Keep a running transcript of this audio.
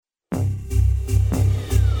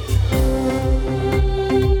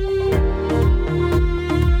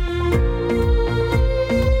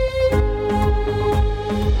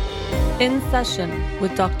Session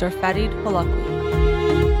with Dr. Farid Holakwi.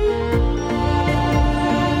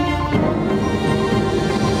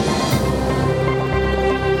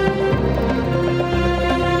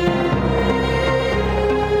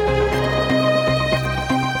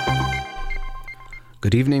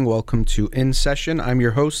 Good evening. Welcome to In Session. I'm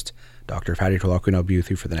your host, Dr. Farid Holakwi, and I'll be with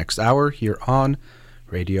you for the next hour here on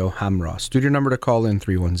Radio Hamra. Studio number to call in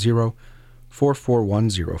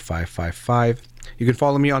 310-441-0555. You can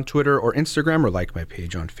follow me on Twitter or Instagram or like my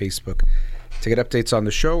page on Facebook to get updates on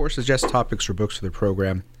the show or suggest topics or books for the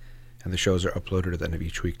program. And the shows are uploaded at the end of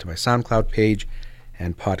each week to my SoundCloud page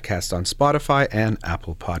and podcast on Spotify and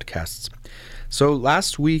Apple Podcasts. So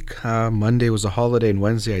last week, Monday was a holiday and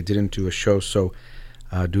Wednesday I didn't do a show, so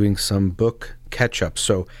doing some book catch-up.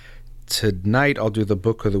 So tonight I'll do the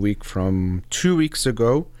book of the week from 2 weeks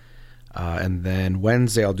ago, and then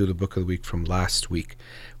Wednesday I'll do the book of the week from last week,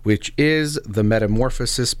 which is The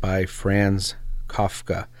Metamorphosis by Franz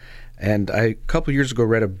Kafka. And I, a couple years ago,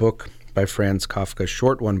 read a book by Franz Kafka, a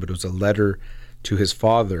short one, but it was a letter to his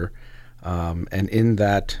father. And in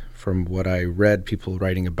that, from what I read people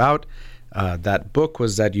writing about that book,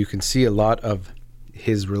 was that you can see a lot of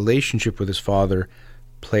his relationship with his father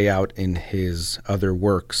play out in his other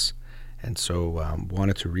works. And so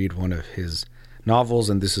wanted to read one of his novels,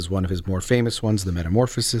 and this is one of his more famous ones, The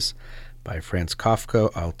Metamorphosis by Franz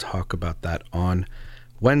Kafka. I'll talk about that on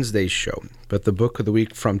Wednesday's show. But the book of the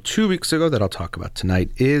week from 2 weeks ago that I'll talk about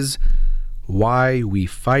tonight is Why We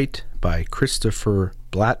Fight by Christopher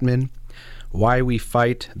Blattman. Why We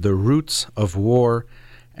Fight, the Roots of War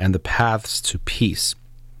and the Paths to Peace.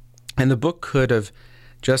 And the book could have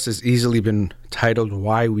just as easily been titled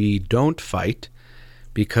Why We Don't Fight,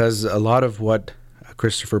 because a lot of what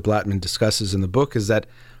Christopher Blattman discusses in the book is that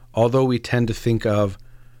although we tend to think of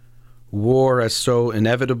war as so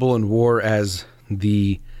inevitable and war as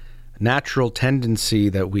the natural tendency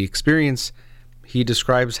that we experience, he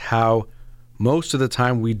describes how most of the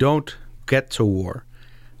time we don't get to war.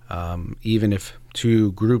 Even if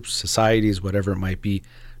two groups, societies, whatever it might be,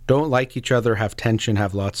 don't like each other, have tension,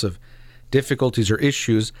 have lots of difficulties or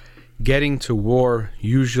issues, getting to war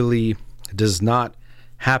usually does not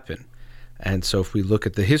happen. And so if we look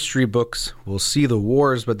at the history books, we'll see the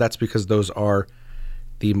wars, but that's because those are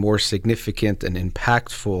the more significant and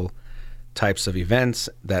impactful types of events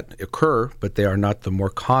that occur, but they are not the more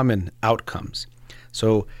common outcomes.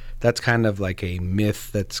 So that's kind of like a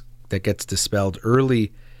myth that gets dispelled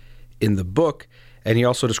early in the book. And he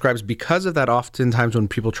also describes, because of that, oftentimes when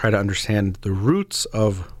people try to understand the roots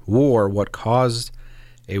of war, what caused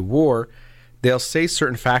a war, they'll say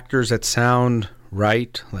certain factors that sound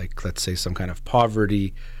right, like let's say some kind of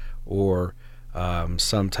poverty or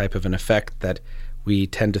some type of an effect that we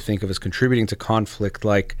tend to think of as contributing to conflict,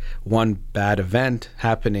 like one bad event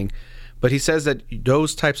happening. But he says that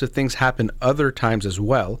those types of things happen other times as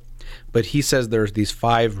well. But he says there's these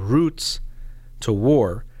 5 roots to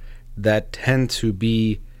war that tend to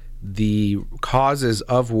be the causes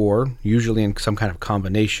of war, usually in some kind of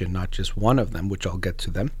combination, not just one of them, which I'll get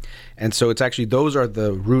to them. And so it's actually, those are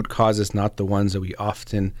the root causes, not the ones that we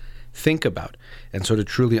often think about. And so to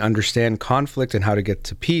truly understand conflict and how to get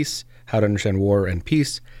to peace, how to understand war and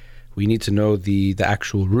peace, we need to know the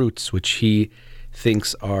actual roots, which he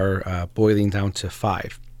thinks are boiling down to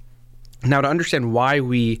 5. Now, to understand why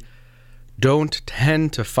we don't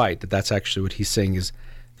tend to fight, that's actually what he's saying is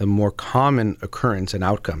the more common occurrence and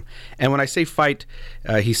outcome. And when I say fight,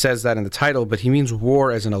 he says that in the title, but he means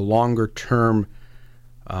war as in a longer term,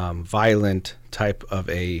 violent type of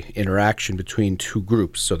a interaction between two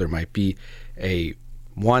groups. So there might be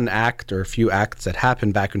one act or a few acts that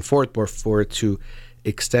happen back and forth, but for it to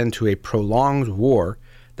extend to a prolonged war,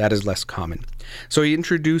 that is less common. So he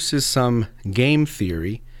introduces some game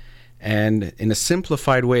theory, and in a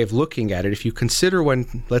simplified way of looking at it, if you consider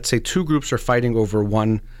when, let's say, two groups are fighting over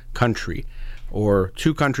one country, or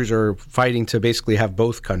two countries are fighting to basically have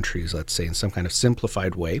both countries, let's say, in some kind of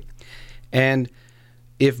simplified way, and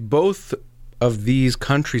if both of these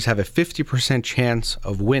countries have a 50% chance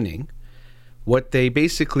of winning, what they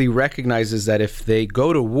basically recognize is that if they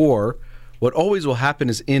go to war, what always will happen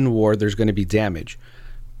is in war, there's going to be damage.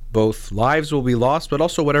 Both lives will be lost, but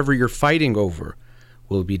also whatever you're fighting over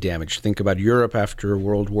will be damaged. Think about Europe after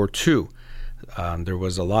World War II. There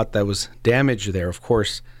was a lot that was damaged there. Of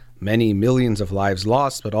course, many millions of lives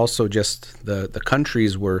lost, but also just the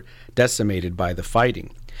countries were decimated by the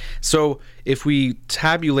fighting. So if we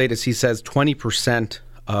tabulate, as he says, 20%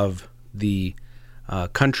 of the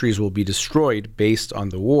countries will be destroyed based on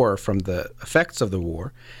the war from the effects of the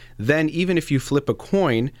war, then even if you flip a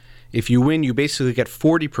coin, if you win, you basically get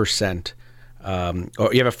 40%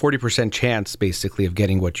 or you have a 40% chance basically of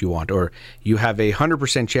getting what you want, or you have a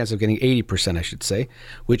 100% chance of getting 80%, I should say,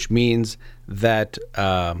 which means that,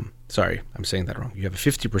 sorry, I'm saying that wrong. You have a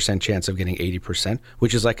 50% chance of getting 80%,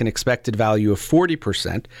 which is like an expected value of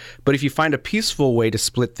 40%. But if you find a peaceful way to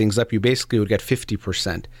split things up, you basically would get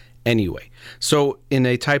 50% anyway. So in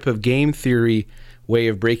a type of game theory way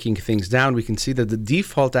of breaking things down, we can see that the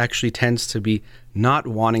default actually tends to be not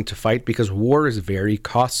wanting to fight because war is very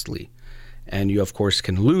costly. And you, of course,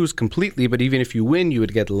 can lose completely, but even if you win, you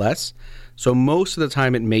would get less. So most of the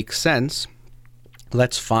time it makes sense.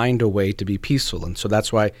 Let's find a way to be peaceful. And so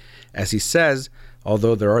that's why, as he says,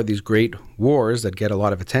 although there are these great wars that get a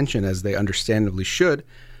lot of attention, as they understandably should,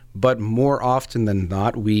 but more often than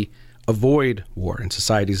not, we avoid war, and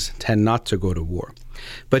societies tend not to go to war.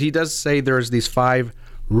 But he does say there's these 5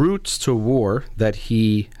 routes to war that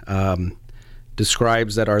he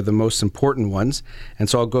describes that are the most important ones. And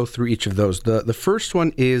so I'll go through each of those. The first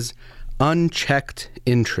one is unchecked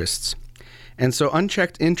interests. And so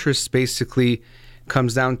unchecked interests basically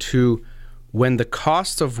comes down to when the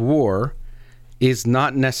cost of war is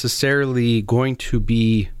not necessarily going to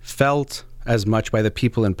be felt as much by the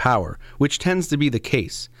people in power, which tends to be the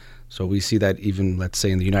case. So we see that even, let's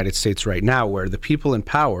say, in the United States right now, where the people in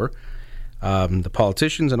power, the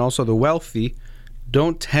politicians and also the wealthy,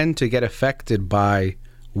 don't tend to get affected by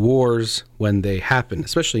wars when they happen,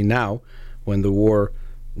 especially now when the war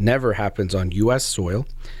never happens on U.S. soil.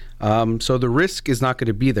 So the risk is not going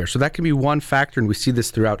to be there. So that can be one factor, and we see this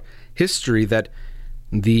throughout history, that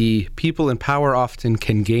the people in power often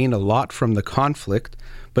can gain a lot from the conflict,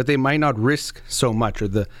 but they might not risk so much, or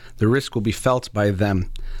the risk will be felt by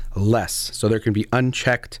them less. So there can be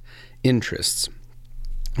unchecked interests.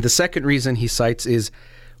 The second reason he cites is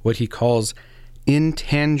what he calls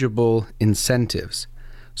intangible incentives.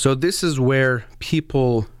 So this is where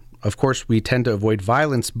people, of course, we tend to avoid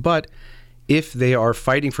violence, but if they are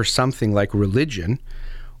fighting for something like religion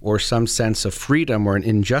or some sense of freedom or an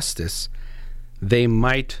injustice, they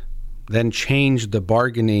might then change the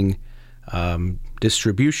bargaining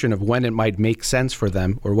distribution of when it might make sense for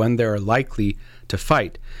them or when they're likely to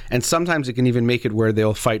fight. And sometimes it can even make it where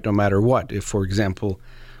they'll fight no matter what. If, for example,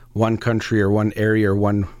 one country or one area or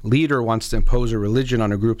one leader wants to impose a religion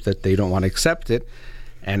on a group that they don't want to accept it,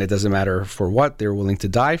 and it doesn't matter for what, they're willing to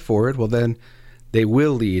die for it, well, then they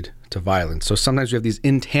will lead to violence. So sometimes we have these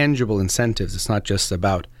intangible incentives. It's not just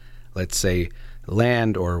about, let's say,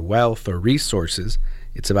 land or wealth or resources.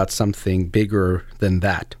 It's about something bigger than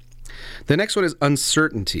that. The next one is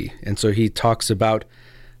uncertainty. And so he talks about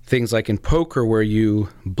things like in poker where you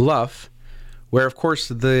bluff, where, of course,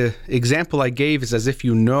 the example I gave is as if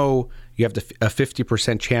you know you have a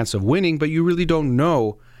 50% chance of winning, but you really don't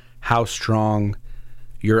know how strong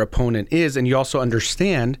your opponent is. And you also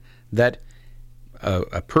understand that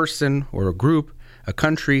a person or a group, a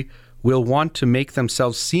country, will want to make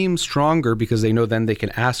themselves seem stronger because they know then they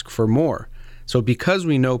can ask for more. So because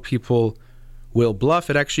we know people will bluff,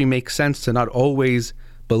 it actually makes sense to not always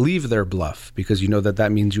believe their bluff, because you know that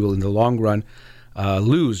that means you will in the long run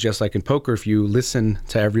lose. Just like in poker, if you listen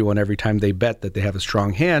to everyone every time they bet that they have a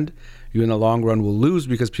strong hand, you in the long run will lose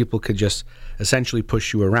because people could just essentially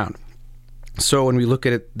push you around. So when we look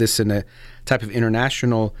at this in a type of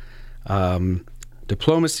international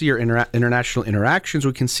diplomacy or international interactions,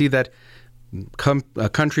 we can see that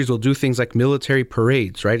countries will do things like military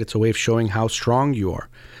parades, right? It's a way of showing how strong you are.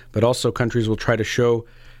 But also countries will try to show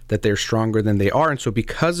that they're stronger than they are. And so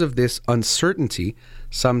because of this uncertainty,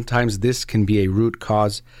 sometimes this can be a root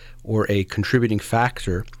cause or a contributing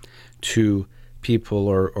factor to people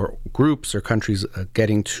or groups or countries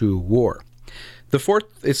getting to war. The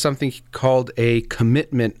fourth is something called a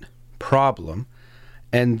commitment problem.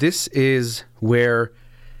 And this is where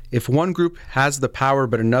if one group has the power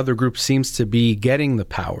but another group seems to be getting the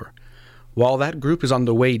power, while that group is on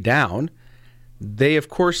the way down, they, of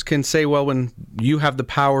course, can say, well, when you have the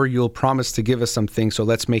power, you'll promise to give us something, so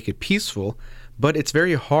let's make it peaceful. But it's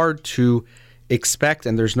very hard to expect,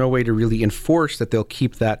 and there's no way to really enforce that they'll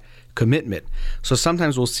keep that commitment. So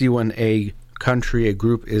sometimes we'll see when a country, a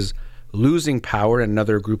group is losing power and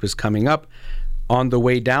another group is coming up, on the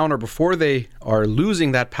way down or before they are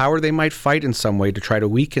losing that power, they might fight in some way to try to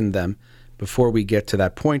weaken them before we get to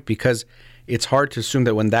that point, because it's hard to assume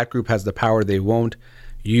that when that group has the power, they won't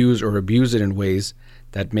use or abuse it in ways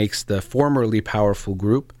that makes the formerly powerful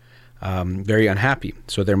group very unhappy.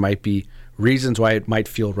 So there might be reasons why it might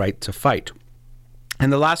feel right to fight.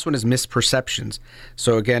 And the last one is misperceptions.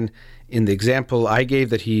 So again, in the example I gave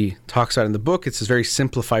that he talks about in the book, it's this very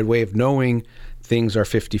simplified way of knowing things are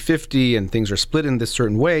 50-50 and things are split in this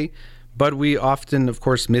certain way. But we often, of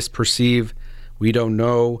course, misperceive We don't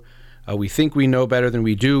know. We think we know better than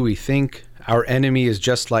we do. We think our enemy is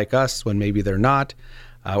just like us when maybe they're not.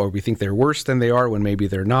 Or we think they're worse than they are when maybe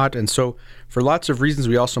they're not. And so for lots of reasons,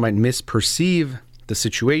 we also might misperceive the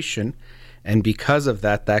situation. And because of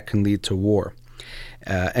that, that can lead to war.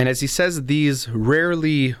 And as he says, these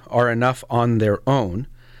rarely are enough on their own,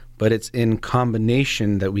 but it's in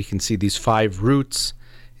combination that we can see these 5 roots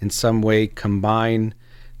in some way combine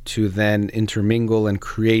to then intermingle and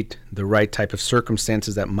create the right type of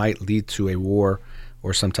circumstances that might lead to a war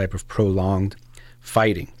or some type of prolonged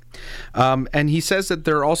fighting. And he says that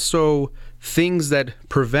there are also things that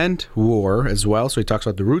prevent war as well. So he talks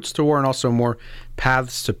about the roots to war and also more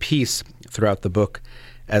paths to peace throughout the book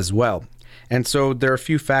as well. And so there are a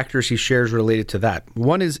few factors he shares related to that.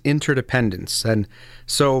 One is interdependence. And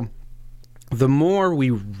so the more we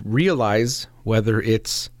realize, whether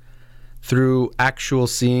it's through actual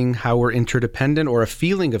seeing how we're interdependent or a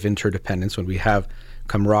feeling of interdependence when we have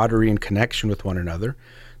camaraderie and connection with one another,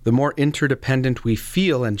 the more interdependent we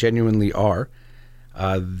feel and genuinely are,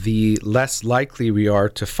 the less likely we are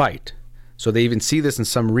to fight. So they even see this in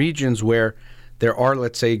some regions where there are,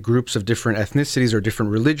 let's say, groups of different ethnicities or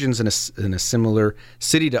different religions in a similar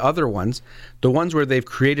city to other ones. The ones where they've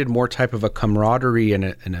created more type of a camaraderie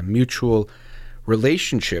and a mutual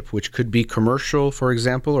relationship, which could be commercial, for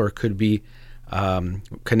example, or it could be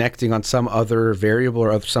connecting on some other variable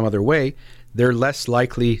or some other way, they're less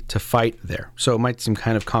likely to fight there. So it might seem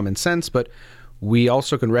kind of common sense, but we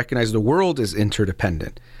also can recognize the world is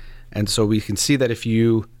interdependent. And so we can see that if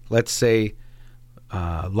you, let's say,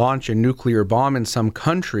 launch a nuclear bomb in some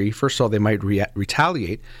country, first of all, they might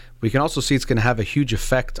retaliate. We can also see it's going to have a huge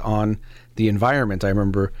effect on the environment. I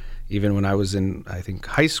remember even when I was in, I think,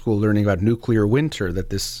 high school, learning about nuclear winter, that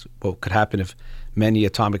this could happen if many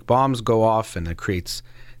atomic bombs go off, and it creates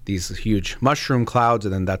these huge mushroom clouds,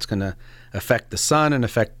 and then that's going to affect the sun and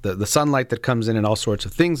affect the sunlight that comes in and all sorts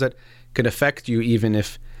of things that can affect you even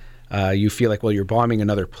if you feel like, well, you're bombing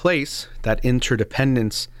another place. That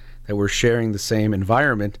interdependence that we're sharing the same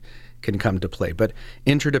environment can come to play. But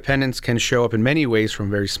interdependence can show up in many ways, from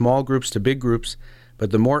very small groups to big groups.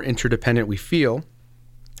 But the more interdependent we feel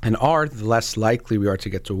and are, the less likely we are to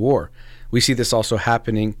get to war. We see this also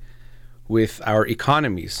happening with our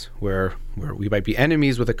economies, where we might be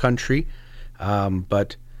enemies with a country,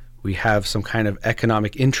 but we have some kind of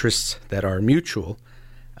economic interests that are mutual,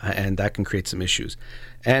 and that can create some issues.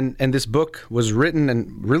 And this book was written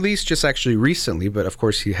and released just actually recently, but of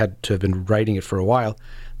course he had to have been writing it for a while.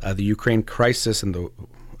 The Ukraine crisis and the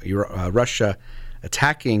Russia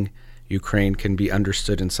attacking Ukraine can be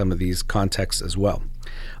understood in some of these contexts as well.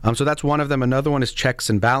 So that's one of them. Another one is checks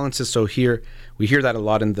and balances. So here we hear that a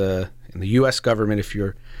lot in the U.S. government. If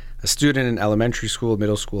you're a student in elementary school,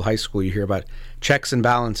 middle school, high school, you hear about checks and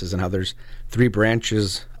balances and how there's 3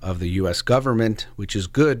 branches of the U.S. government, which is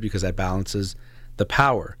good because that balances the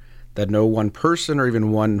power, that no one person or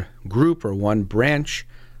even one group or one branch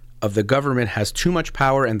of the government has too much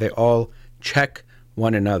power, and they all check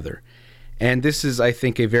one another. And this is, I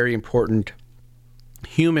think, a very important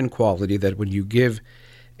human quality, that when you give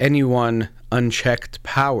anyone unchecked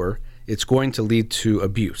power, it's going to lead to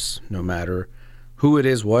abuse, no matter who it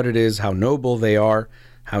is, what it is, how noble they are,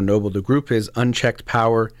 how noble the group is. Unchecked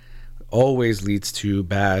power always leads to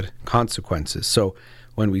bad consequences. So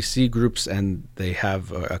when we see groups and they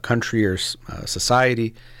have a country or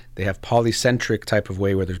society, they have polycentric type of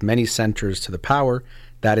way where there's many centers to the power,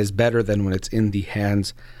 that is better than when it's in the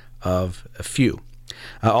hands of a few.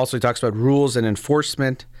 Also, he talks about rules and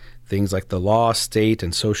enforcement. Things like the law, state,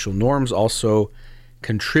 and social norms also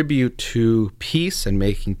contribute to peace and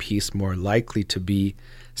making peace more likely to be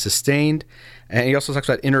sustained. And he also talks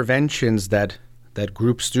about interventions that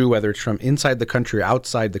groups do, whether it's from inside the country or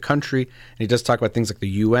outside the country. And he does talk about things like the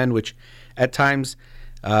UN, which at times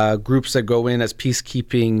groups that go in as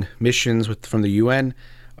peacekeeping missions from the UN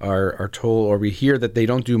are told, or we hear that they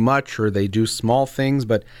don't do much or they do small things,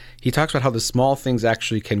 but he talks about how the small things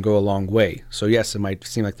actually can go a long way. So yes, it might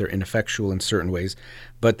seem like they're ineffectual in certain ways,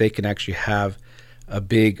 but they can actually have a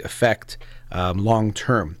big effect long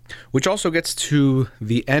term, which also gets to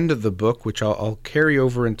the end of the book, which I'll carry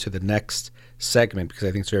over into the next segment because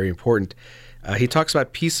I think it's very important. He talks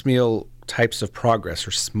about piecemeal types of progress,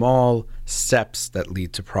 or small steps that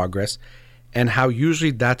lead to progress, and how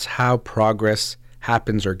usually that's how progress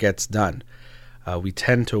happens or gets done. We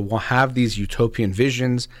tend to have these utopian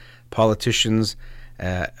visions. Politicians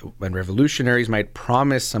and revolutionaries might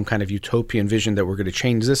promise some kind of utopian vision that we're going to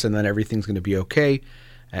change this and then everything's going to be okay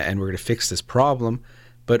and we're going to fix this problem.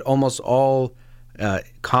 But almost all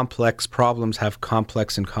complex problems have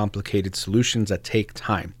complex and complicated solutions that take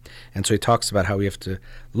time. And so he talks about how we have to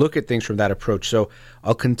look at things from that approach. So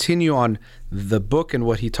I'll continue on the book and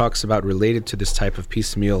what he talks about related to this type of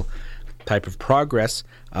piecemeal type of progress,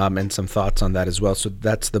 and some thoughts on that as well. So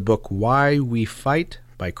that's the book Why We Fight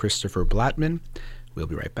by Christopher Blattman. We'll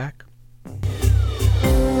be right back.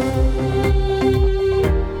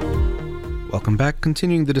 Welcome back.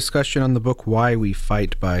 Continuing the discussion on the book Why We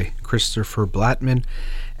Fight by Christopher Blattman.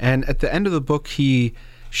 And at the end of the book, he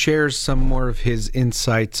shares some more of his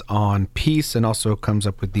insights on peace, and also comes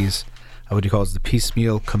up with these, what he calls the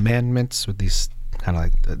piecemeal commandments, with these kind of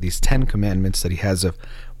like these 10 commandments that he has of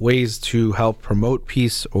ways to help promote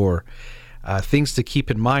peace, or things to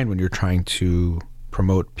keep in mind when you're trying to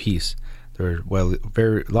promote peace. There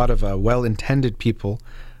are a lot of well-intended people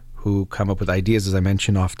who come up with ideas, as I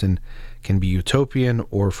mentioned, often can be utopian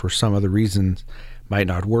or for some other reasons might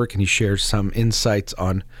not work, and he shares some insights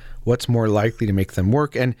on what's more likely to make them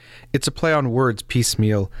work. And it's a play on words,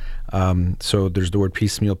 piecemeal. So there's the word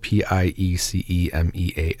piecemeal, Piecemeal,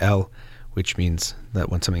 which means that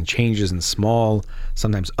when something changes in small,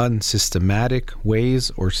 sometimes unsystematic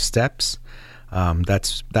ways or steps,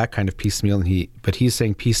 that's that kind of piecemeal. But he's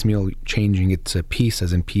saying piecemeal, changing it to peace,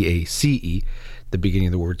 as in P-A-C-E, the beginning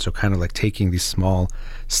of the word. So kind of like taking these small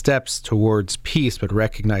steps towards peace, but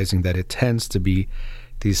recognizing that it tends to be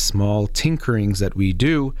these small tinkerings that we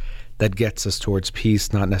do that gets us towards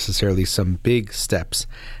peace, not necessarily some big steps.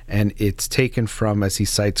 And it's taken from, as he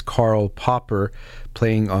cites, Karl Popper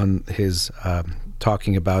playing on his,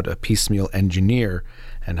 talking about a piecemeal engineer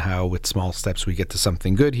and how with small steps we get to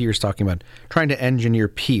something good. Here's talking about trying to engineer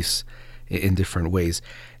peace in different ways.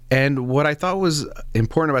 And what I thought was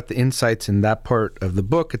important about the insights in that part of the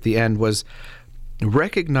book at the end was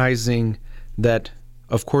recognizing that,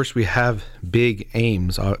 of course, we have big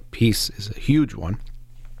aims. Peace is a huge one,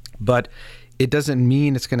 but it doesn't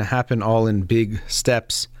mean it's going to happen all in big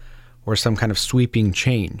steps or some kind of sweeping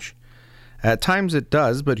change. At times it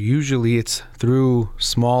does, but usually it's through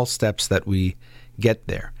small steps that we get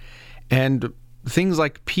there. And things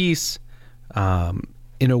like peace,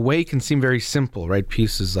 in a way, can seem very simple, right?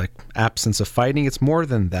 Peace is like absence of fighting. It's more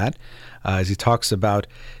than that. As he talks about,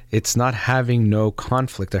 it's not having no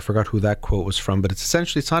conflict. I forgot who that quote was from, but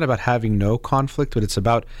it's not about having no conflict, but it's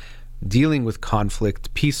about dealing with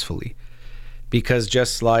conflict peacefully. Because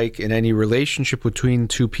just like in any relationship between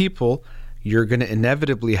two people, you're going to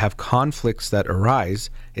inevitably have conflicts that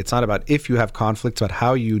arise. It's not about if you have conflicts, but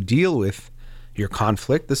how you deal with your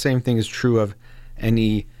conflict. The same thing is true of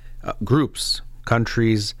any groups,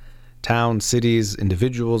 countries, towns, cities,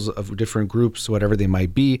 individuals of different groups, whatever they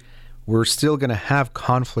might be. We're still going to have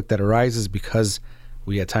conflict that arises because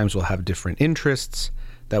we at times will have different interests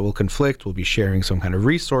that will conflict. We'll be sharing some kind of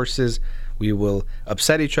resources. We will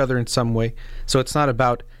upset each other in some way. So it's not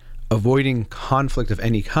about avoiding conflict of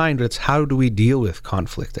any kind, but it's how do we deal with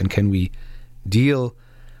conflict, and can we deal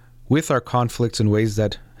with our conflicts in ways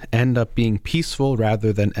that end up being peaceful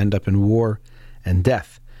rather than end up in war and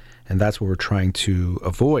death. And that's what we're trying to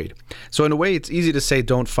avoid. So in a way, it's easy to say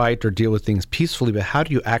don't fight or deal with things peacefully, but how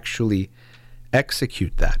do you actually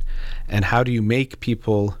execute that? And how do you make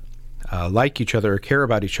people like each other or care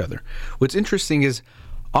about each other? What's interesting is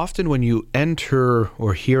often when you enter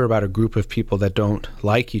or hear about a group of people that don't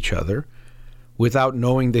like each other, without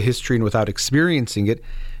knowing the history and without experiencing it,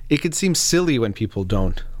 it could seem silly when people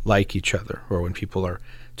don't like each other, or when people are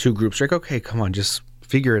two groups like, okay, come on, just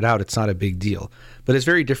figure it out. It's not a big deal. But it's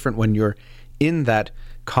very different when you're in that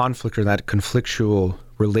conflict or that conflictual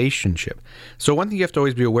relationship. So one thing you have to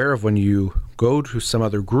always be aware of when you go to some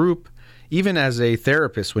other group, even as a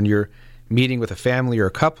therapist, when you're meeting with a family or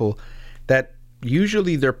a couple, that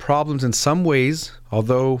usually their problems in some ways,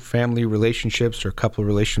 although family relationships or couple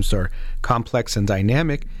relationships are complex and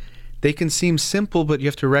dynamic, they can seem simple, but you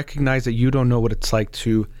have to recognize that you don't know what it's like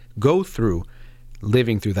to go through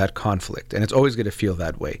living through that conflict. And it's always going to feel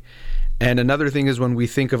that way. And another thing is when we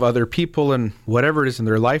think of other people and whatever it is in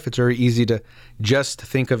their life, it's very easy to just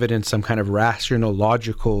think of it in some kind of rational,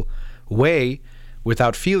 logical way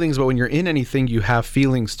without feelings. But when you're in anything, you have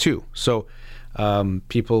feelings too. So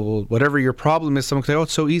people will, whatever your problem is, someone can say, oh,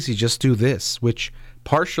 it's so easy, just do this, which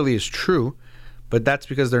partially is true, but that's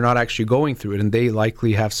because they're not actually going through it, and they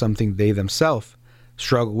likely have something they themselves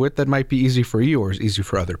struggle with that might be easy for you or is easy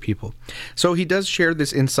for other people. So he does share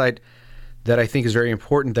this insight that I think is very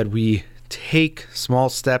important, that we take small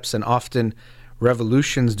steps, and often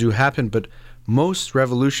revolutions do happen, but most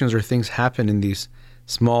revolutions or things happen in these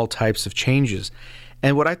small types of changes.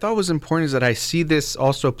 And what I thought was important is that I see this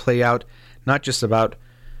also play out not just about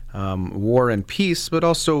war and peace, but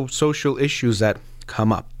also social issues that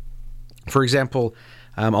come up. For example,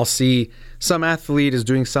 I'll see some athlete is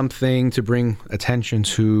doing something to bring attention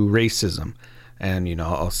to racism. And,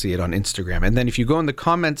 I'll see it on Instagram. And then if you go in the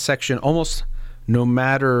comment section, almost no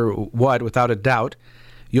matter what, without a doubt,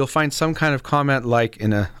 you'll find some kind of comment like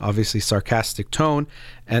in a obviously sarcastic tone,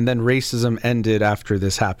 and then racism ended after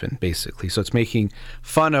this happened, basically. So it's making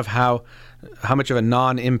fun of how much of a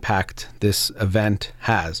non-impact this event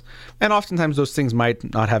has. And oftentimes those things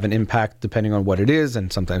might not have an impact depending on what it is,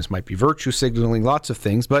 and sometimes might be virtue signaling, lots of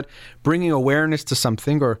things. But bringing awareness to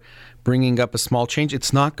something or bringing up a small change,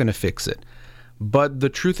 it's not going to fix it. But the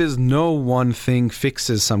truth is, no one thing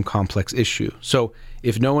fixes some complex issue. So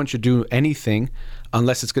if no one should do anything,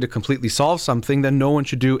 unless it's going to completely solve something, then no one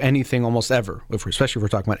should do anything almost ever, especially if we're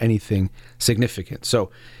talking about anything significant. So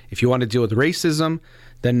if you want to deal with racism,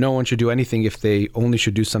 then no one should do anything if they only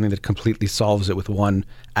should do something that completely solves it with one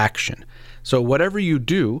action. So whatever you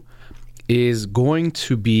do is going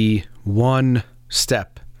to be one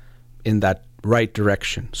step in that right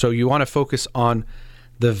direction. So you want to focus on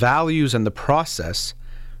the values and the process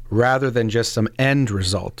rather than just some end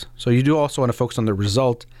result. So you do also want to focus on the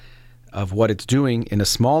result of what it's doing in a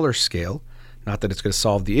smaller scale. Not that it's going to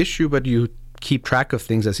solve the issue, but you keep track of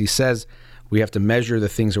things. As he says, we have to measure the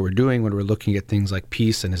things that we're doing when we're looking at things like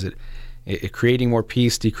peace, and is it creating more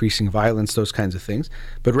peace, decreasing violence, those kinds of things.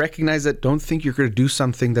 But recognize that don't think you're going to do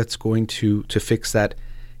something that's going to fix that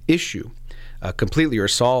issue completely or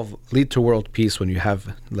lead to world peace when you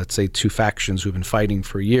have, let's say, two factions who've been fighting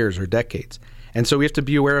for years or decades. And so we have to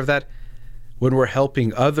be aware of that when we're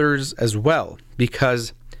helping others as well,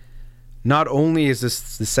 because not only is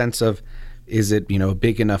this the sense of, is it, a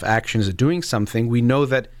big enough action, is it doing something? We know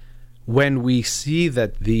that when we see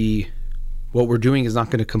that what we're doing is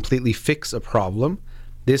not going to completely fix a problem,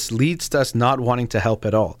 this leads to us not wanting to help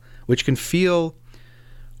at all, which can feel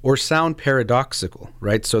or sound paradoxical,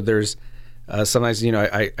 right? So there's sometimes,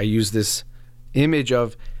 I use this image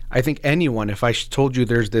of, I think anyone, if I told you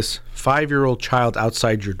there's this 5-year-old child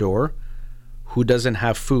outside your door who doesn't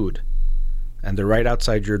have food, and they're right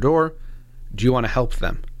outside your door, do you want to help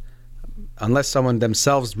them? Unless someone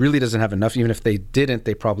themselves really doesn't have enough, even if they didn't,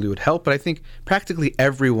 they probably would help. But I think practically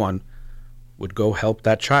everyone would go help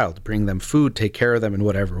that child, bring them food, take care of them in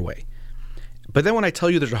whatever way. But then when I tell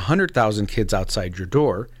you there's 100,000 kids outside your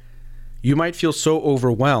door, you might feel so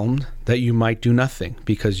overwhelmed that you might do nothing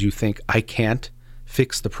because you think, I can't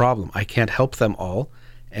fix the problem. I can't help them all.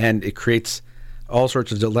 And it creates all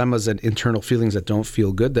sorts of dilemmas and internal feelings that don't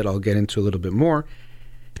feel good that I'll get into a little bit more.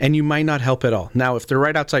 And you might not help at all. Now, if they're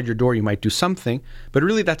right outside your door, you might do something. But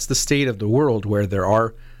really, that's the state of the world, where there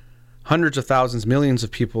are hundreds of thousands, millions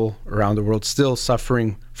of people around the world still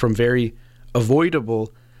suffering from very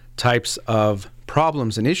avoidable types of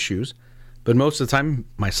problems and issues. But most of the time,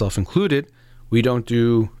 myself included, we don't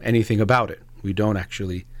do anything about it. We don't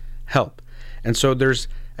actually help. And so there's,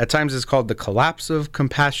 at times it's called the collapse of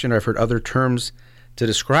compassion, or I've heard other terms to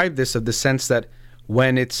describe this, of the sense that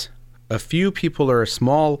when it's a few people or a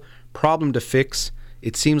small problem to fix,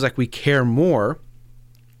 it seems like we care more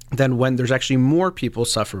than when there's actually more people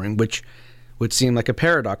suffering, which would seem like a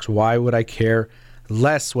paradox. Why would I care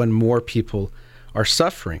less when more people are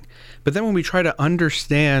suffering? But then when we try to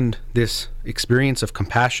understand this experience of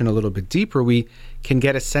compassion a little bit deeper, we can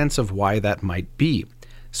get a sense of why that might be.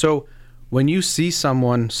 So when you see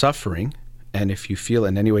someone suffering, and if you feel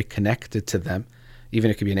in any way connected to them,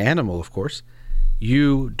 even it could be an animal, of course,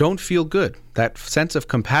 you don't feel good. That sense of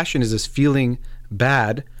compassion is this feeling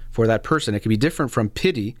bad for that person. It could be different from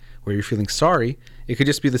pity, where you're feeling sorry. It could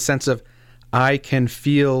just be the sense of, I can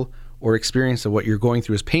feel or experience that what you're going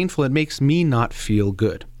through is painful. It makes me not feel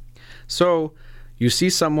good. So you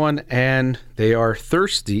see someone and they are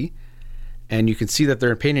thirsty, and you can see that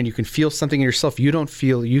they're in pain, and you can feel something in yourself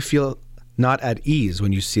you feel not at ease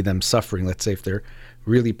when you see them suffering. Let's say if they're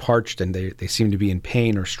really parched and they seem to be in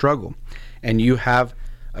pain or struggle, and you have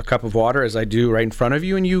a cup of water, as I do, right in front of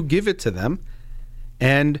you, and you give it to them,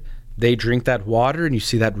 and they drink that water, and you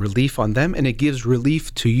see that relief on them, and it gives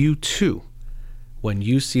relief to you too. When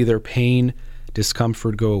you see their pain,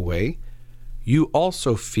 discomfort go away, you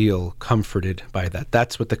also feel comforted by that.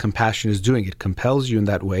 That's what the compassion is doing. It compels you in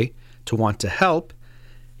that way to want to help.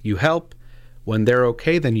 You help. When they're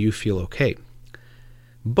okay, then you feel okay.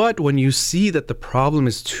 But when you see that the problem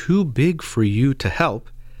is too big for you to help,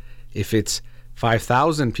 if it's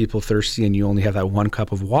 5,000 people thirsty and you only have that one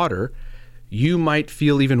cup of water, you might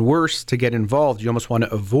feel even worse to get involved. You almost want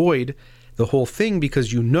to avoid the whole thing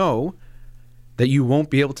because you know that you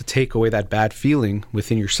won't be able to take away that bad feeling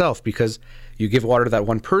within yourself, because you give water to that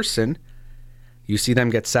one person, you see them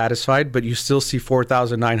get satisfied, but you still see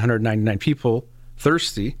 4,999 people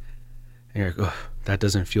thirsty. And you're like, oh, that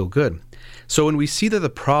doesn't feel good. So when we see that the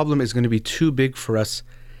problem is going to be too big for us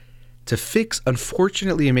to fix,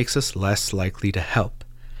 unfortunately, it makes us less likely to help.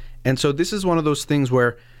 And so this is one of those things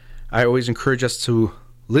where I always encourage us to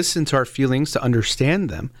listen to our feelings, to understand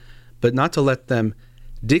them, but not to let them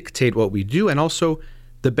dictate what we do. And also,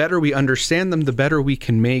 the better we understand them, the better we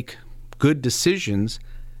can make good decisions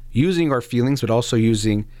using our feelings, but also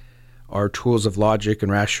using our tools of logic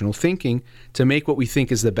and rational thinking to make what we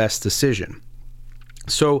think is the best decision.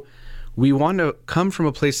 So we want to come from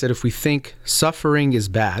a place that if we think suffering is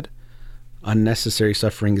bad, unnecessary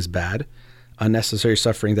suffering is bad, unnecessary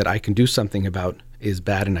suffering that I can do something about is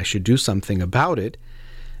bad and I should do something about it,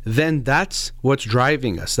 then that's what's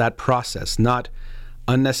driving us, that process, not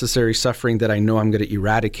unnecessary suffering that I know I'm going to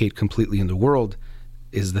eradicate completely in the world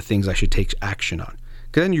is the things I should take action on.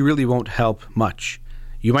 Because then you really won't help much.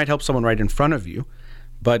 You might help someone right in front of you,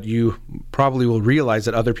 but you probably will realize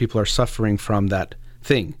that other people are suffering from that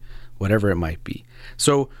thing, whatever it might be.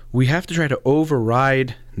 So we have to try to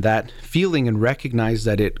override that feeling and recognize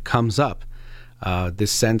that it comes up.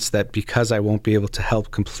 This sense that because I won't be able to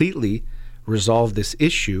help completely resolve this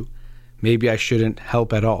issue, maybe I shouldn't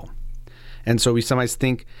help at all. And so we sometimes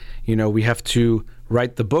think, we have to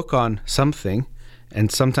write the book on something.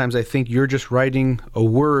 And sometimes I think you're just writing a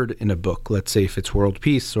word in a book. Let's say if it's world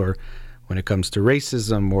peace, or when it comes to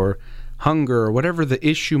racism or hunger, or whatever the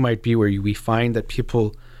issue might be where we find that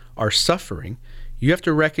people are suffering, you have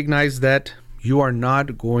to recognize that you are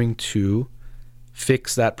not going to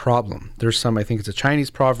fix that problem. There's I think it's a Chinese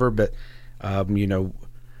proverb, but,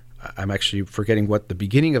 I'm actually forgetting what the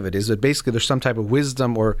beginning of it is, but basically there's some type of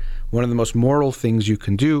wisdom, or one of the most moral things you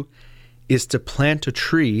can do is to plant a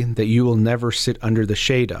tree that you will never sit under the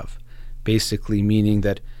shade of. Basically meaning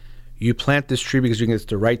that you plant this tree because you think it's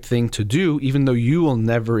the right thing to do, even though you will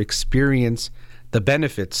never experience the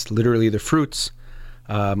benefits, literally the fruits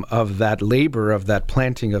of that labor, of that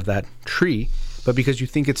planting of that tree, but because you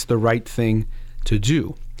think it's the right thing to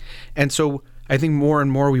do. And so I think more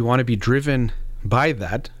and more we want to be driven by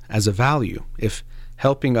that as a value. If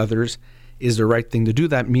helping others is the right thing to do,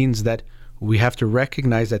 that means that we have to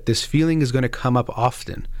recognize that this feeling is going to come up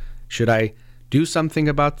often. Should I do something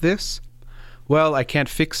about this? Well, I can't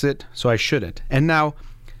fix it, so I shouldn't. And now,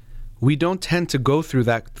 we don't tend to go through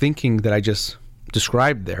that thinking that I just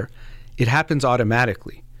described there. It happens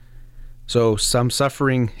automatically. So some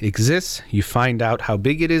suffering exists, you find out how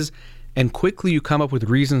big it is, and quickly you come up with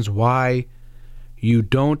reasons why you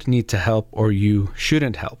don't need to help or you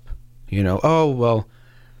shouldn't help.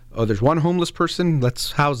 There's one homeless person,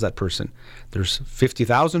 let's house that person. There's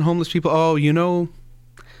 50,000 homeless people,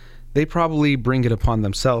 they probably bring it upon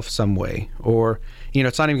themselves some way. Or,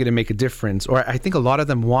 it's not even going to make a difference. Or I think a lot of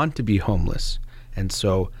them want to be homeless. And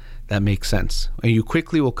so that makes sense. And you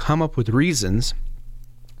quickly will come up with reasons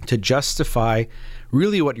to justify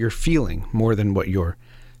really what you're feeling more than what you're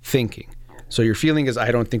thinking. So your feeling is,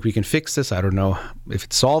 I don't think we can fix this. I don't know if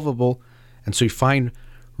it's solvable. And so you find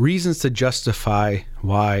reasons to justify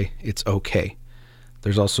why it's okay.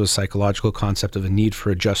 There's also a psychological concept of a need for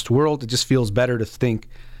a just world. It just feels better to think,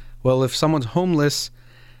 well, if someone's homeless,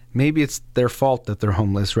 maybe it's their fault that they're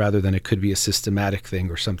homeless rather than it could be a systematic thing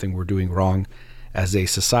or something we're doing wrong as a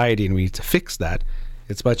society and we need to fix that.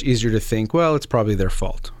 It's much easier to think, well, it's probably their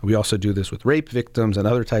fault. We also do this with rape victims and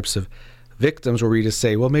other types of victims where we just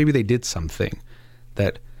say, well, maybe they did something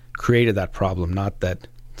that created that problem, not that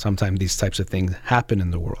sometimes these types of things happen in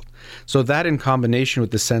the world. So that in combination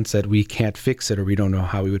with the sense that we can't fix it or we don't know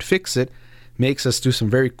how we would fix it makes us do some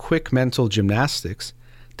very quick mental gymnastics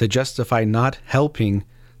to justify not helping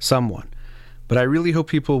someone. But I really hope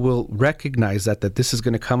people will recognize that this is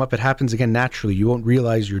going to come up. It happens again naturally. You won't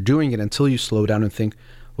realize you're doing it until you slow down and think,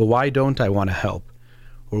 well, why don't I want to help?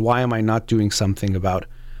 Or why am I not doing something about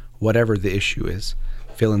whatever the issue is?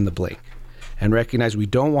 Fill in the blank. And recognize we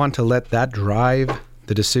don't want to let that drive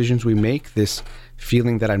the decisions we make, this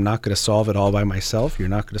feeling that I'm not going to solve it all by myself. You're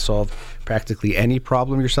not going to solve practically any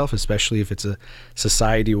problem yourself, especially if it's a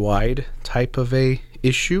society-wide type of a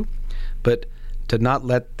issue. But to not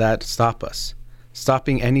let that stop us.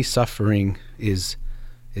 Stopping any suffering is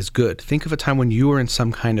good. Think of a time when you were in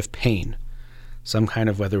some kind of pain, some kind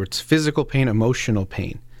of, whether it's physical pain, emotional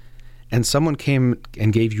pain, and someone came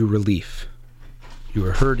and gave you relief. You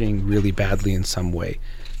were hurting really badly in some way.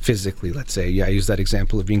 Physically, let's say. I use that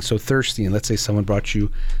example of being so thirsty, and let's say someone brought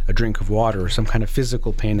you a drink of water or some kind of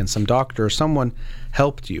physical pain, and some doctor or someone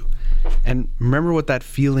helped you. And remember what that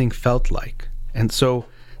feeling felt like. And so,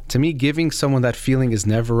 to me, giving someone that feeling is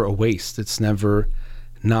never a waste. It's never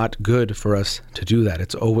not good for us to do that.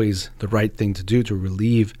 It's always the right thing to do to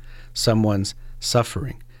relieve someone's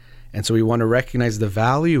suffering. And so we want to recognize the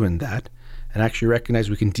value in that and actually recognize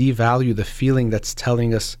we can devalue the feeling that's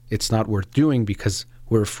telling us it's not worth doing because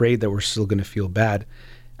we're afraid that we're still going to feel bad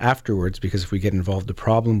afterwards, because if we get involved, the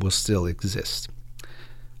problem will still exist.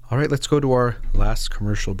 All right, let's go to our last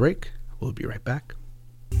commercial break. We'll be right back.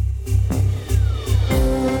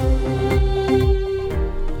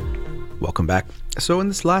 Welcome back. So in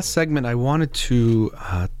this last segment, I wanted to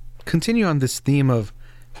continue on this theme of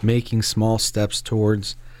making small steps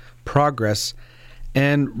towards progress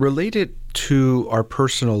and relate it to our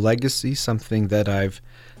personal legacy, something that I've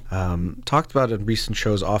talked about in recent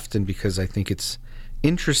shows often because I think it's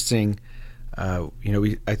interesting. I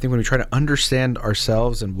think when we try to understand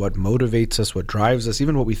ourselves and what motivates us, what drives us,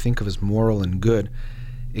 even what we think of as moral and good,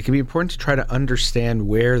 it can be important to try to understand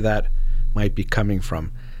where that might be coming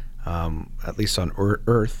from. At least on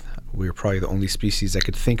Earth, we're probably the only species that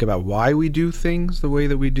could think about why we do things the way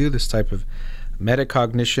that we do, this type of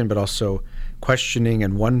metacognition, but also questioning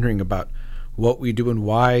and wondering about what we do and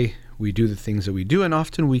why we do the things that we do. And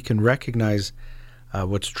often we can recognize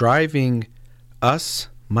what's driving us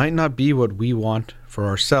might not be what we want for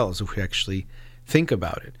ourselves if we actually think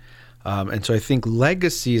about it. And so I think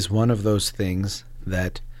legacy is one of those things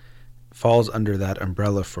that falls under that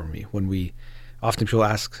umbrella for me. When we often people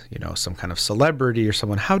ask, some kind of celebrity or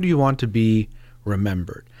someone, how do you want to be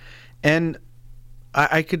remembered? And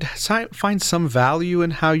I could find some value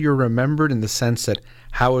in how you're remembered, in the sense that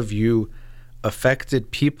how have you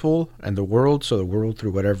affected people and the world? So the world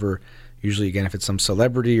through whatever, usually again, if it's some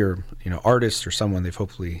celebrity or artist or someone, they've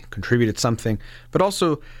hopefully contributed something. But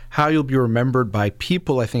also how you'll be remembered by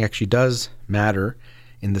people, I think actually does matter,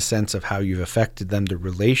 in the sense of how you've affected them, the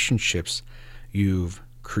relationships you've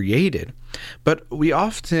created. But we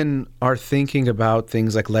often are thinking about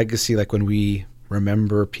things like legacy, like when we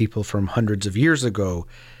remember people from hundreds of years ago,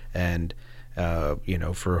 and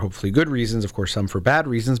for hopefully good reasons, of course, some for bad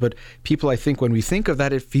reasons. But people, I think, when we think of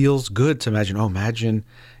that, it feels good to imagine,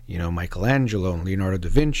 Michelangelo and Leonardo da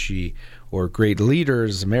Vinci, or great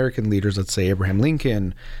leaders, American leaders, let's say Abraham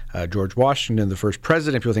Lincoln, George Washington, the first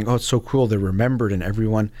president. People think, oh, it's so cool, they're remembered and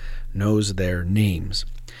everyone knows their names.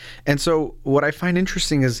 And so what I find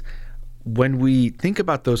interesting is when we think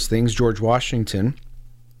about those things, George Washington,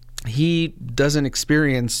 he doesn't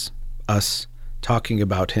experience us talking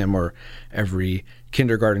about him, or every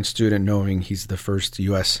kindergarten student knowing he's the first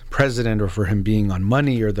U.S. president, or for him being on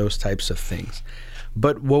money, or those types of things.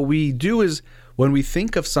 But what we do is, when we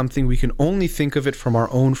think of something, we can only think of it from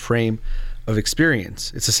our own frame of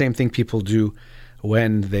experience. It's the same thing people do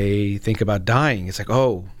when they think about dying. It's like,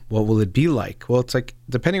 oh, what will it be like? Well, it's like,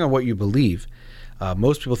 depending on what you believe,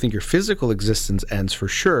 most people think your physical existence ends for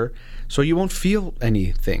sure, so you won't feel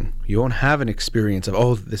anything. You won't have an experience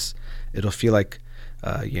of, it'll feel like,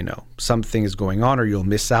 something is going on, or you'll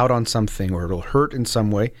miss out on something, or it'll hurt in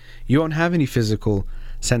some way. You won't have any physical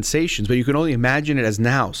sensations, but you can only imagine it as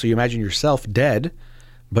now. So you imagine yourself dead,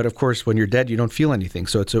 but of course, when you're dead, you don't feel anything.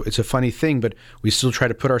 So it's a funny thing, but we still try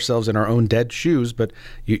to put ourselves in our own dead shoes, but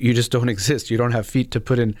you just don't exist. You don't have feet to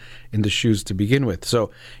put in the shoes to begin with.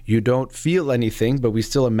 So you don't feel anything, but we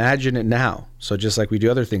still imagine it now. So just like we do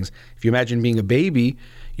other things, if you imagine being a baby,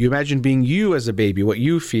 you imagine being you as a baby, what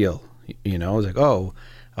you feel. It's like,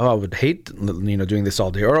 I would hate, doing this all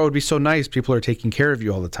day, or it would be so nice, people are taking care of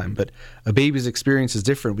you all the time. But a baby's experience is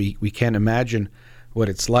different. We can't imagine what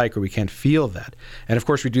it's like, or we can't feel that. And of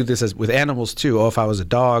course, we do this with animals too. If I was a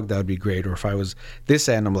dog, that would be great. Or if I was this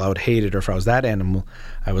animal, I would hate it. Or if I was that animal,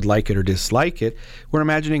 I would like it or dislike it. We're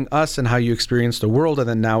imagining us and how you experience the world, and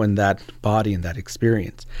then now in that body and that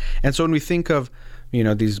experience. And so when we think of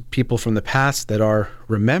these people from the past that are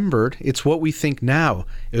remembered, it's what we think now.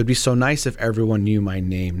 It would be so nice if everyone knew my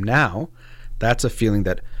name now. That's a feeling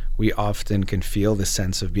that we often can feel, this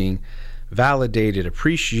sense of being validated,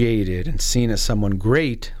 appreciated, and seen as someone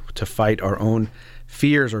great, to fight our own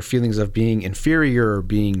fears or feelings of being inferior or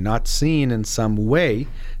being not seen in some way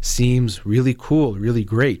seems really cool, really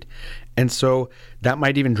great. And so that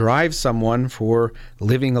might even drive someone for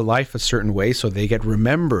living a life a certain way, so they get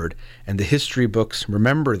remembered, and the history books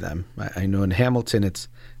remember them. I know in Hamilton, it's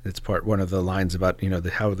one of the lines about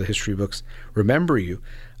how the history books remember you,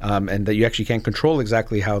 and that you actually can't control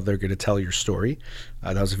exactly how they're going to tell your story.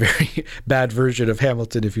 That was a very bad version of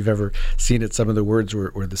Hamilton. If you've ever seen it, some of the words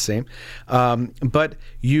were the same. But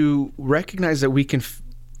you recognize that we can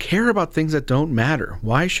care about things that don't matter.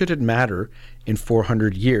 Why should it matter in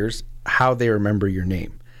 400 years how they remember your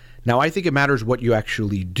name? Now, I think it matters what you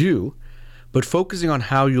actually do, but focusing on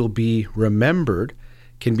how you'll be remembered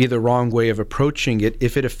can be the wrong way of approaching it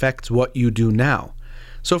if it affects what you do now.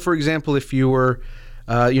 So, for example, if you were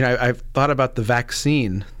I've thought about the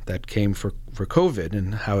vaccine that came for COVID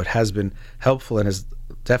and how it has been helpful and has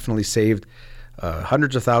definitely saved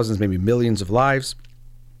hundreds of thousands, maybe millions of lives.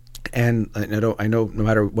 And I know no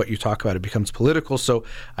matter what you talk about, it becomes political, so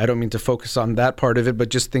I don't mean to focus on that part of it, but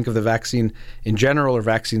just think of the vaccine in general or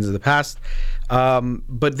vaccines of the past.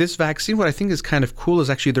 But this vaccine, what I think is kind of cool is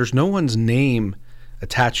actually there's no one's name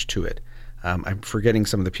attached to it. I'm forgetting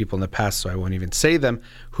some of the people in the past, so I won't even say them,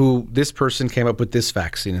 who this person came up with this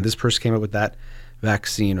vaccine and this person came up with that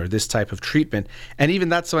vaccine or this type of treatment. And even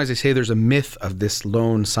that, sometimes they say there's a myth of this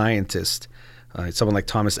lone scientist. Someone like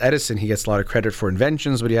Thomas Edison, he gets a lot of credit for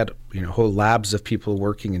inventions, but he had whole labs of people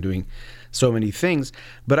working and doing so many things.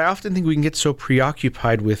 But I often think we can get so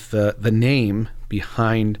preoccupied with the name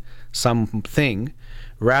behind something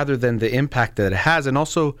rather than the impact that it has, and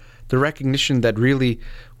also the recognition that really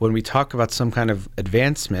when we talk about some kind of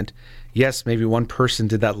advancement, yes, maybe one person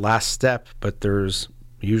did that last step, but there's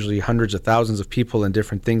usually hundreds of thousands of people and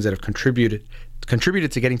different things that have contributed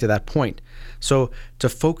to getting to that point. So to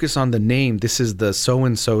focus on the name, this is the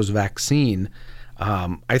so-and-so's vaccine,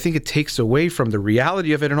 I think it takes away from the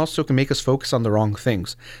reality of it and also can make us focus on the wrong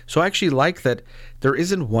things. So I actually like that there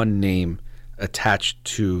isn't one name attached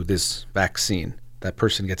to this vaccine. That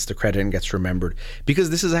person gets the credit and gets remembered,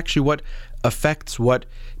 because this is actually what affects what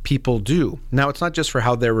people do. Now, it's not just for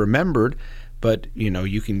how they're remembered, but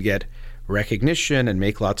you can get recognition and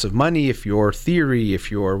make lots of money if your theory,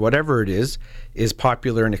 if your whatever it is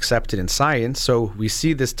popular and accepted in science. So we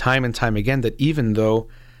see this time and time again, that even though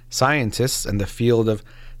scientists and the field of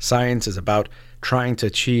science is about trying to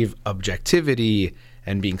achieve objectivity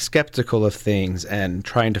and being skeptical of things and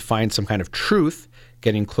trying to find some kind of truth,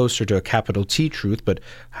 getting closer to a capital T truth, but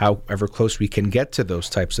however close we can get to those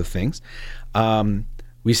types of things,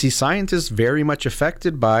 we see scientists very much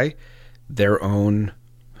affected by their own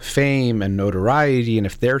fame and notoriety, and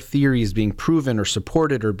if their theory is being proven or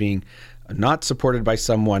supported or being not supported by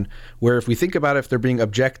someone, where if we think about it, if they're being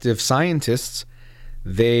objective scientists,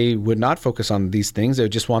 they would not focus on these things. They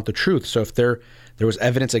would just want the truth. So if there was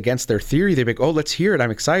evidence against their theory, they'd be like, oh, let's hear it. I'm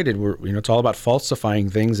excited. It's all about falsifying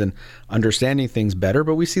things and understanding things better.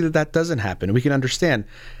 But we see that doesn't happen. And we can understand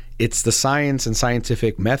it's the science and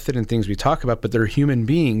scientific method and things we talk about, but they're human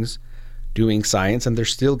beings doing science, and they're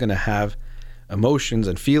still going to have emotions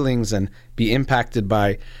and feelings and be impacted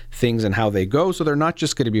by things and how they go. So they're not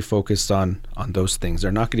just going to be focused on those things.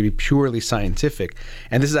 They're not going to be purely scientific.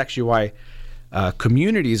 And this is actually why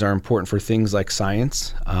communities are important for things like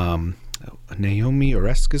science. Naomi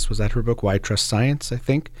Oreskes, was that her book, Why Trust Science, I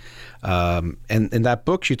think? And in that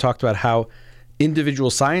book, she talked about how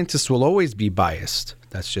individual scientists will always be biased.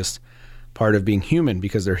 That's just part of being human.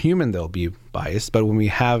 Because they're human, they'll be biased. But when we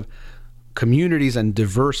have communities and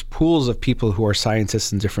diverse pools of people who are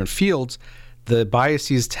scientists in different fields, the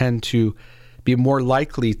biases tend to be more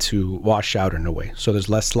likely to wash out in a way. So there's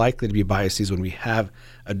less likely to be biases when we have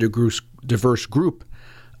a diverse group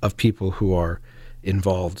of people who are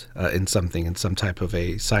involved in something, in some type of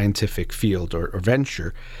a scientific field or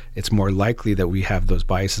venture. It's more likely that we have those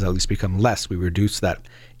biases at least become less. We reduce that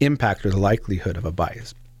impact or the likelihood of a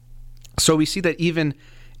bias. So we see that even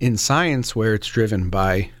in science, where it's driven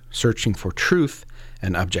by searching for truth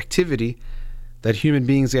and objectivity, that human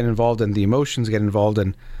beings get involved and the emotions get involved,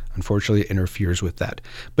 and unfortunately it interferes with that.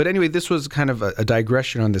 But anyway, this was kind of a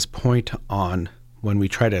digression on this point on when we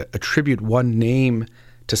try to attribute one name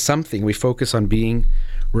to something, we focus on being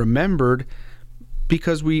remembered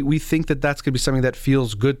because we think that that's going to be something that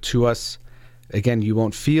feels good to us. Again, you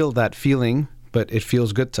won't feel that feeling, but it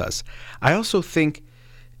feels good to us. I also think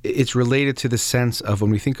it's related to the sense of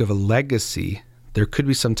when we think of a legacy, there could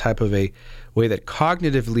be some type of a way that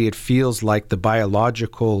cognitively it feels like the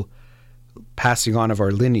biological passing on of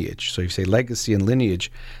our lineage. So if you say legacy and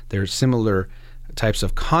lineage, they're similar types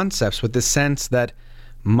of concepts, but the sense that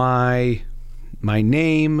my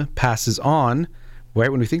name passes on, right?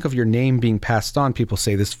 When we think of your name being passed on, people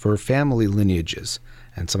say this for family lineages.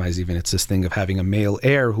 And sometimes even it's this thing of having a male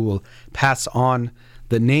heir who will pass on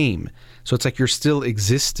the name. So it's like you're still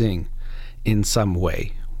existing in some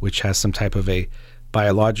way, which has some type of a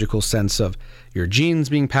biological sense of your genes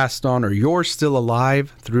being passed on, or you're still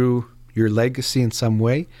alive through your legacy in some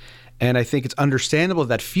way. And I think it's understandable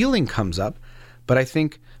that feeling comes up, but I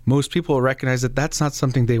think most people will recognize that that's not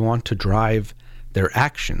something they want to drive their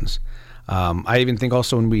actions. I even think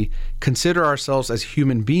also when we consider ourselves as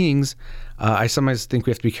human beings, I sometimes think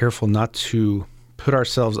we have to be careful not to put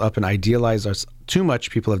ourselves up and idealize us too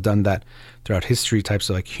much. People have done that throughout history, types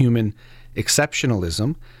of like human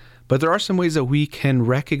exceptionalism. But there are some ways that we can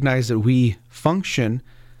recognize that we function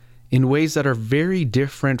in ways that are very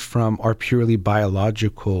different from our purely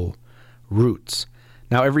biological roots.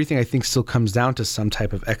 Now, everything I think still comes down to some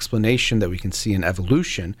type of explanation that we can see in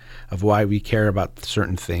evolution of why we care about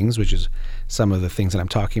certain things, which is some of the things that I'm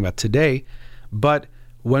talking about today. But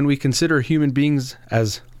when we consider human beings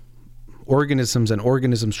as organisms and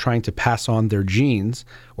organisms trying to pass on their genes,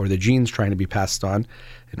 or the genes trying to be passed on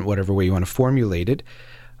in whatever way you want to formulate it,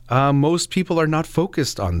 most people are not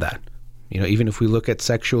focused on that. Even if we look at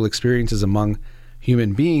sexual experiences among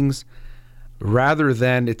human beings, rather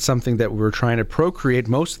than it's something that we're trying to procreate,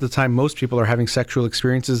 most of the time, most people are having sexual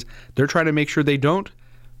experiences. They're trying to make sure they don't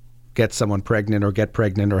get someone pregnant or get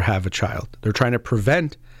pregnant or have a child. They're trying to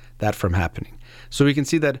prevent that from happening. So we can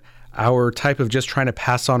see that our type of just trying to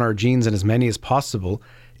pass on our genes and as many as possible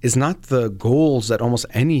is not the goals that almost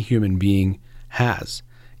any human being has,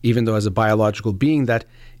 even though as a biological being, that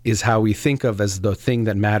is how we think of as the thing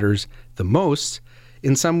that matters the most.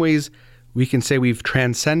 In some ways, we can say we've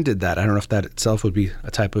transcended that. I don't know if that itself would be a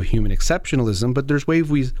type of human exceptionalism, but there's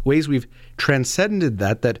ways we've transcended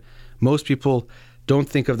that most people don't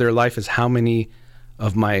think of their life as how many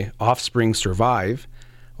of my offspring survive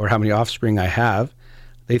or how many offspring I have.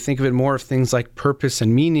 They think of it more of things like purpose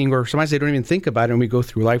and meaning, or sometimes they don't even think about it, and we go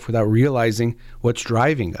through life without realizing what's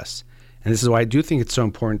driving us. And this is why I do think it's so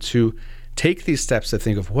important to take these steps to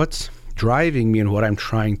think of what's driving me and what I'm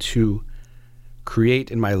trying to create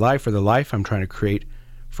in my life, or the life I'm trying to create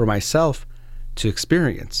for myself to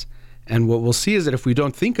experience. And what we'll see is that if we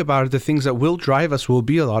don't think about it, the things that will drive us will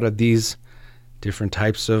be a lot of these different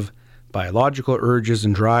types of biological urges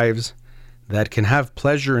and drives that can have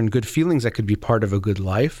pleasure and good feelings that could be part of a good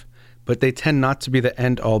life, but they tend not to be the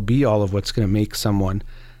end-all be-all of what's going to make someone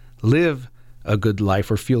live a good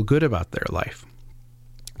life or feel good about their life.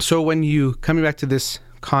 So when you, coming back to this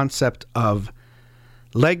concept of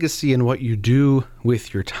legacy and what you do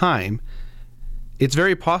with your time, it's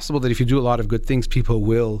very possible that if you do a lot of good things, people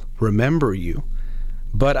will remember you.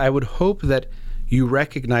 But I would hope that you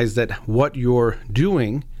recognize that what you're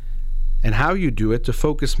doing and how you do it, to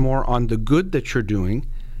focus more on the good that you're doing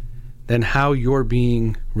than how you're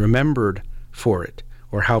being remembered for it,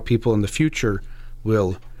 or how people in the future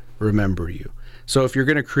will remember you. So if you're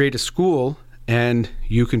going to create a school, and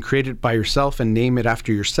you can create it by yourself and name it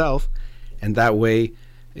after yourself, and that way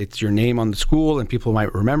it's your name on the school and people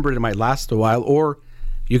might remember it, it might last a while. Or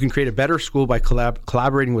you can create a better school by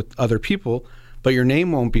collaborating with other people, but your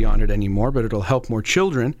name won't be on it anymore, but it'll help more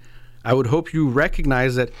children. I would hope you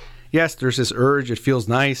recognize that, yes, there's this urge, it feels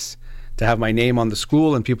nice to have my name on the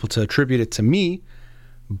school and people to attribute it to me,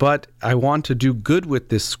 but I want to do good with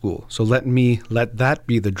this school. So let that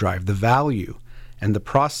be the drive, the value, and the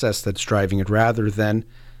process that's driving it, rather than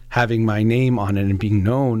having my name on it and being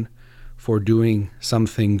known for doing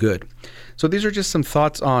something good. So these are just some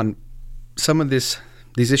thoughts on some of these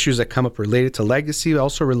issues that come up related to legacy,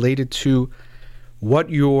 also related to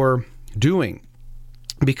what you're doing.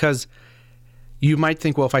 Because you might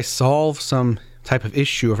think, well, if I solve some type of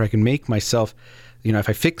issue, if I can make myself, if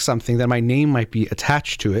I fix something, then my name might be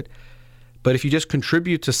attached to it. But if you just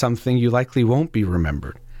contribute to something, you likely won't be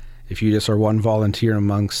remembered. If you just are one volunteer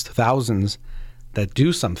amongst thousands that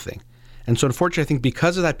do something. And so unfortunately, I think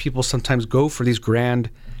because of that, people sometimes go for these grand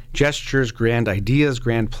gestures, grand ideas,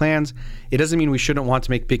 grand plans. It doesn't mean we shouldn't want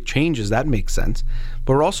to make big changes. That makes sense.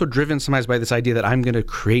 But we're also driven sometimes by this idea that I'm going to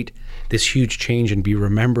create this huge change and be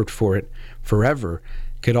remembered for it forever.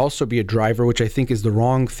 Could also be a driver, which I think is the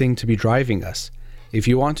wrong thing to be driving us. If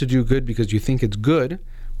you want to do good because you think it's good,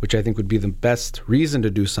 which I think would be the best reason to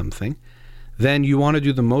do something, then you want to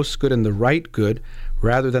do the most good and the right good,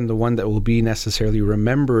 rather than the one that will be necessarily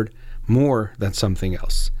remembered more than something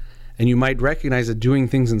else. And you might recognize that doing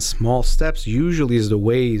things in small steps usually is the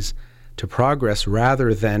ways to progress,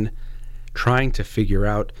 rather than trying to figure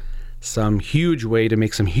out some huge way to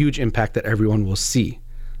make some huge impact that everyone will see.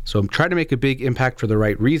 So try to make a big impact for the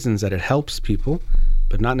right reasons, that it helps people,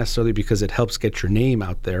 but not necessarily because it helps get your name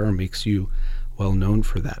out there or makes you well known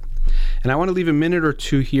for that. And I want to leave a minute or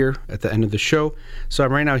two here at the end of the show. So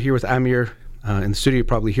I'm right now here with Amir in the studio. You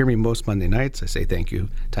probably hear me most Monday nights. I say thank you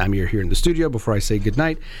to Amir here in the studio before I say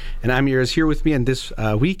goodnight. And Amir is here with me, and this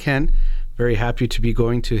weekend, very happy to be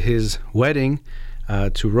going to his wedding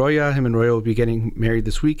to Roya. Him and Roya will be getting married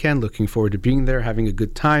this weekend. Looking forward to being there, having a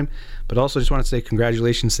good time. But also just want to say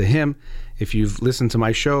congratulations to him. If you've listened to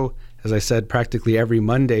my show, as I said, practically every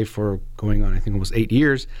Monday for going on, I think almost 8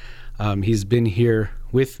 years, he's been here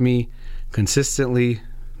with me consistently,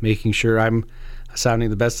 making sure I'm sounding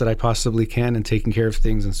the best that I possibly can and taking care of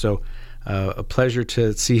things. And so a pleasure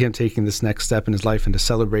to see him taking this next step in his life and to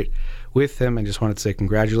celebrate with him. I just wanted to say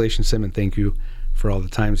congratulations to him and thank you for all the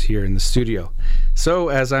times here in the studio. So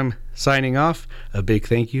as I'm signing off, a big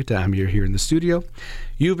thank you to Amir here in the studio.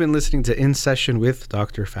 You've been listening to In Session with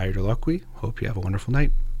Dr. Farid Holakwi. Hope you have a wonderful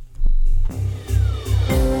night.